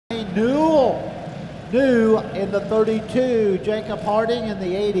New in the 32, Jacob Harding in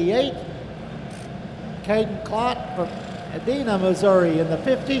the 88, Caden Klott from Edina, Missouri in the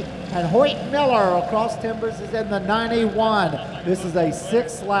 50, and Hoyt Miller across Timbers is in the 91. This is a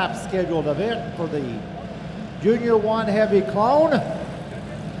 6-lap scheduled event for the Junior 1 Heavy Clone.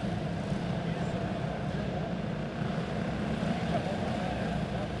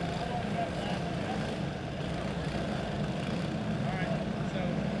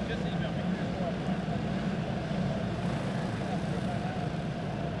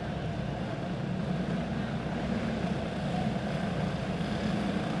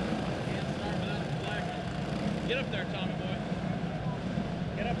 Get up there, Tommy boy.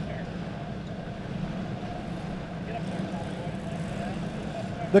 Get up there. Get up there, Tommy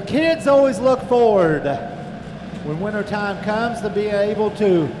boy. The kids always look forward when wintertime comes to be able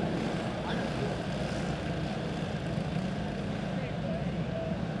to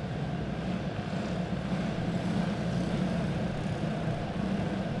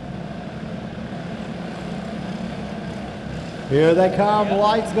Here they come,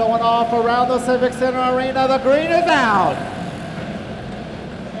 lights going off around the Civic Center Arena. The green is out.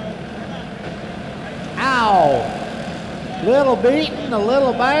 Ow. Little beating, a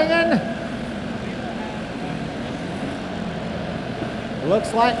little banging.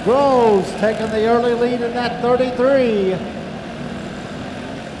 Looks like Groves taking the early lead in that 33.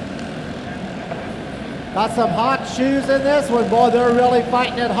 Got some hot shoes in this one. Boy, they're really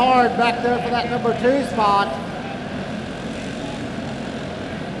fighting it hard back there for that number 2 spot.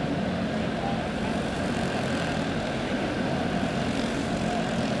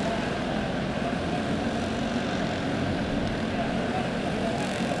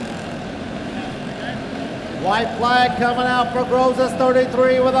 White flag coming out for Groves'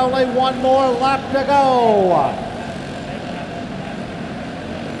 33 with only one more lap to go.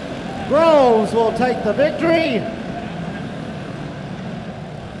 Groves will take the victory.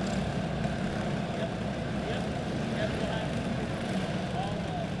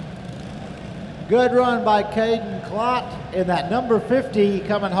 Good run by Caden Klott in that number 50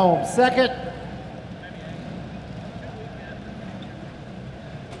 coming home second.